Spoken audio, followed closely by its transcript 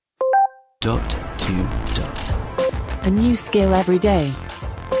Dot to dot. A new skill every day.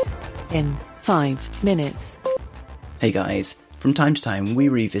 In 5 minutes. Hey guys, from time to time we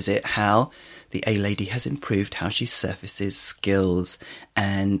revisit how the A-Lady has improved how she surfaces skills,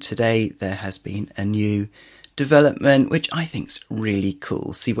 and today there has been a new development which I think's really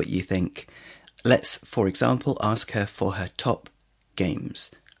cool. See what you think. Let's, for example, ask her for her top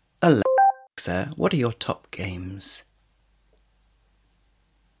games. Alexa, what are your top games?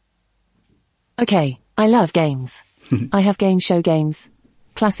 Okay, I love games. I have game show games,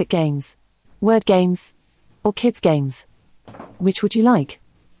 classic games, word games, or kids games. Which would you like?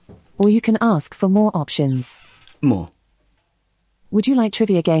 Or you can ask for more options. More. Would you like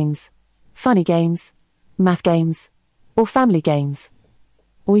trivia games, funny games, math games, or family games?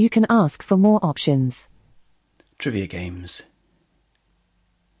 Or you can ask for more options. Trivia games.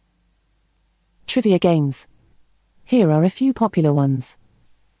 Trivia games. Here are a few popular ones.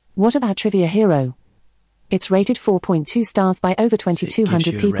 What about Trivia Hero? It's rated 4.2 stars by over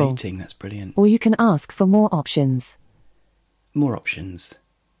 2,200 people. Rating. That's brilliant. Or you can ask for more options. More options.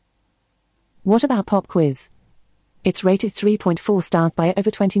 What about Pop Quiz? It's rated 3.4 stars by over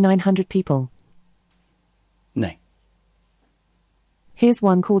 2,900 people. No. Here's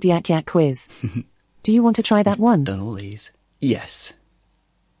one called Yak Yak Quiz. Do you want to try that one? Done all these. Yes.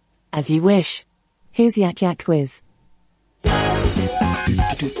 As you wish. Here's Yak Yak Quiz.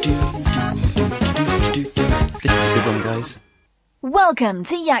 This is a good one, guys. Welcome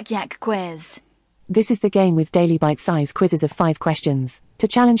to Yak Yak Quiz. This is the game with daily bite-sized quizzes of 5 questions to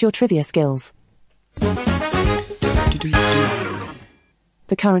challenge your trivia skills.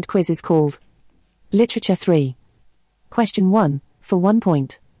 The current quiz is called Literature 3. Question 1, for 1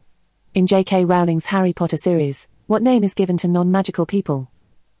 point. In J.K. Rowling's Harry Potter series, what name is given to non-magical people?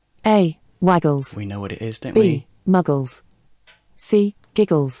 A. Waggles. We know what it is, don't B. we? Muggles. C.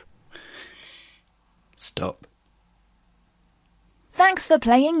 Giggles. Stop. Thanks for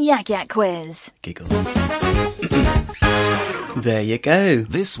playing Yak Yak Quiz. Giggles. There you go.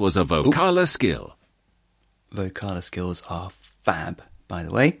 This was a Vocala skill. Vocala skills are fab, by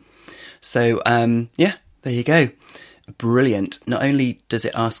the way. So, yeah, there you go. Brilliant. Not only does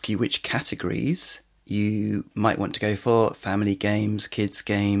it ask you which categories you might want to go for, family games, kids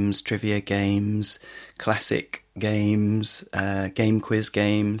games, trivia games, classic games, game quiz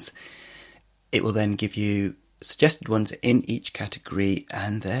games, it will then give you suggested ones in each category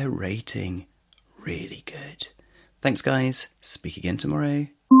and their rating. Really good. Thanks, guys. Speak again tomorrow.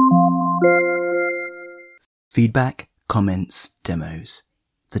 Feedback, comments, demos.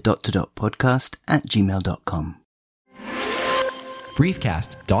 The podcast@gmail.com.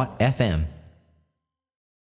 Briefcast.fm